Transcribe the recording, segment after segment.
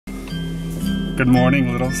Good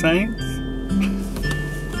morning, little saints.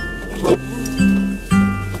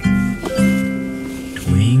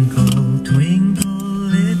 Twinkle, twinkle,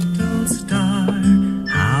 little star,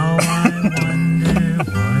 how I wonder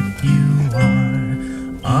what you are.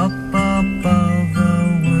 Up above the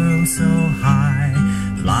world so high,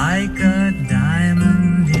 like a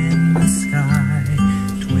diamond in the sky.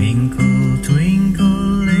 Twinkle, twinkle,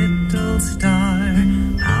 little star,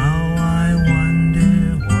 how I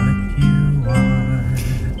wonder what you are.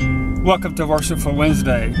 Welcome to Worshipful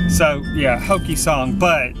Wednesday. So, yeah, hokey song,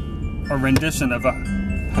 but a rendition of a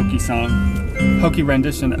hokey song. Hokey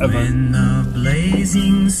rendition of When the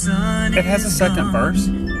blazing sun It has a second verse.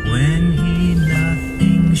 When he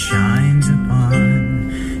nothing shines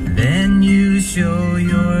upon, then you show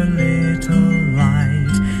your little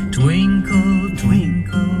light. Twinkle,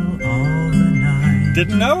 twinkle all the night.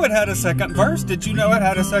 Didn't know it had a second verse. Did you know it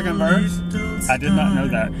had a second verse? I did not know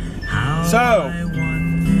that. So,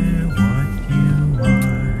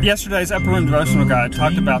 yesterday's Upper Room Devotional Guide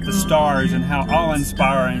talked about the stars and how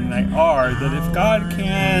awe-inspiring they are, that if God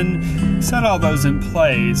can set all those in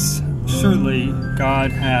place, surely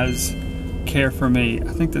God has care for me.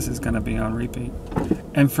 I think this is going to be on repeat.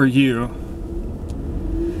 And for you.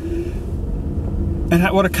 And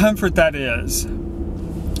what a comfort that is.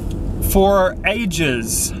 For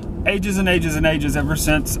ages and ages and ages, ever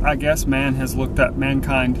since, I guess, man has looked up,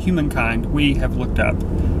 humankind, we have looked up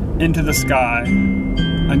into the sky.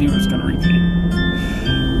 I knew it was going to repeat.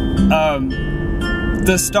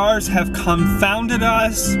 The stars have confounded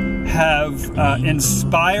us, have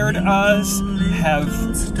inspired us, have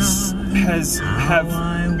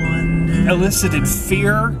elicited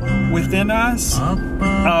fear within us.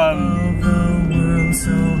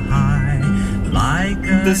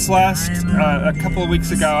 This last a couple of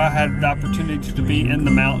weeks ago, I had the opportunity to be in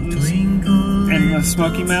the mountains, in the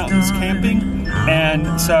Smoky Mountains, camping,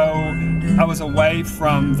 and so I was away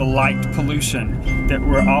from the light pollution that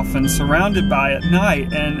we're often surrounded by at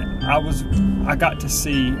night, and I got to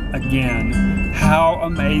see again how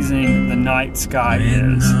amazing the night sky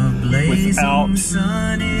is without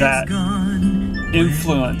that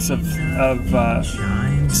influence of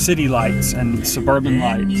city lights and suburban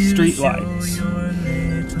lights, street lights.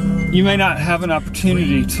 You may not have an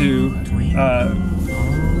opportunity to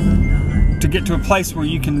get to a place where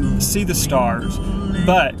you can see the stars,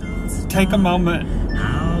 but take a moment,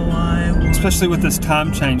 especially with this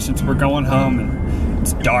time change, since we're going home and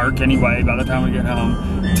it's dark anyway by the time we get home,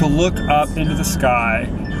 to look up into the sky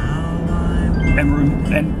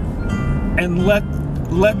and let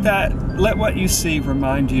what you see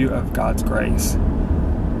remind you of God's grace,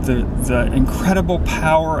 the incredible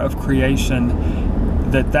power of creation,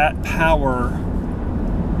 that power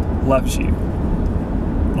loves you,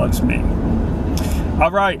 loves me.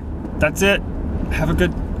 All right, that's it. Have a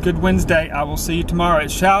good Wednesday. I will see you tomorrow.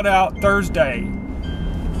 It's Shout Out Thursday.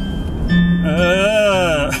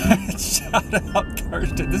 Shout Out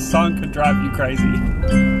Thursday. This song could drive you crazy.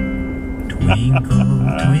 Twinkle,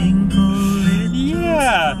 twinkle,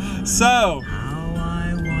 yeah. So,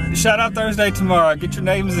 Shout Out Thursday tomorrow. Get your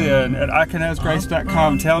names in at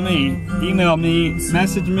icanhasgrace.com. Tell me, email me,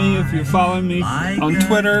 message me if you're following me on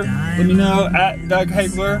Twitter. Let me know at Doug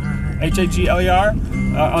Hagler, Hagler,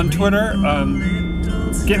 on Twitter.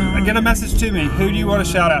 Get a message to me. Who do you want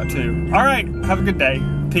to shout out to? All right. Have a good day.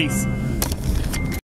 Peace.